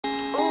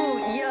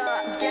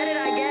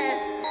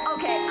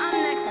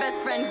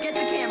friend, get the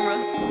camera.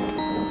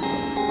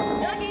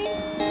 Dougie,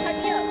 hype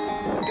me up.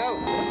 Go,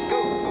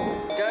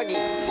 Dougie.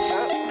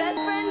 Best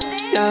friends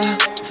dance. Yeah,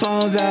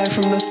 fall back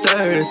from the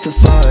third, it's the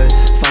fourth.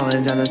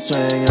 Falling down the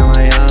swing on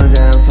my own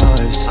damn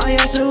post. I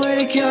asked him where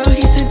to go,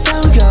 he said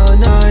don't go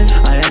north.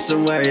 I asked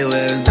him where he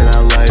lives, then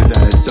I like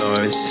that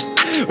source.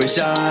 Wish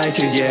I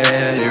could get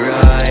it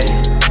right.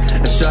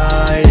 Let's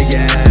try it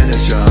again,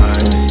 let's try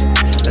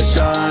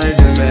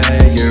to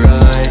make it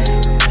right.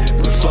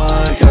 But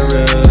fuck, I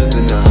ruined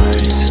the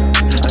night.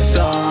 I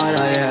thought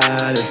I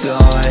had a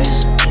thought,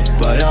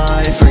 but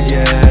I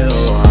forget a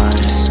lot.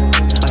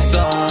 I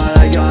thought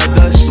I got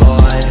the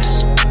spot,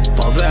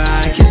 fall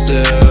back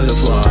into the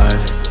plot.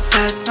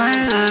 Test my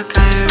luck, I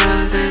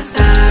roll the dice.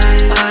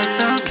 I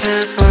don't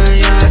care for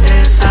your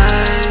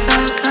advice.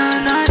 Don't go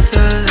north,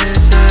 you'll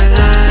lose your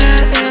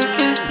life. Yeah, it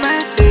gets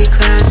messy,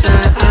 close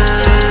your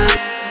eyes.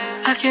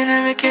 I can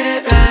never get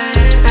it right.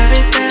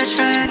 Every day I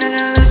try and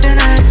I'm losing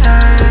all the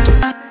time.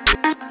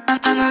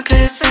 I'm not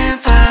good at saying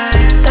bye.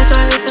 That's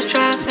why this is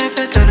drop,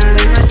 never gonna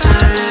leave my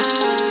side.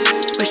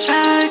 Wish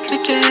I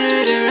could get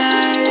it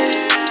right,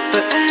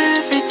 but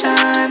every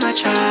time I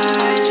try,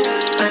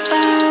 I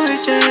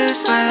always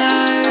just my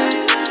life.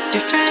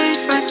 It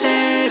breaks my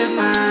state of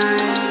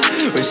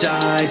mind. Wish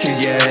I could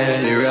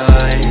get it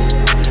right.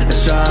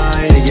 Let's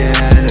try it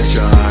again, let's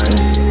try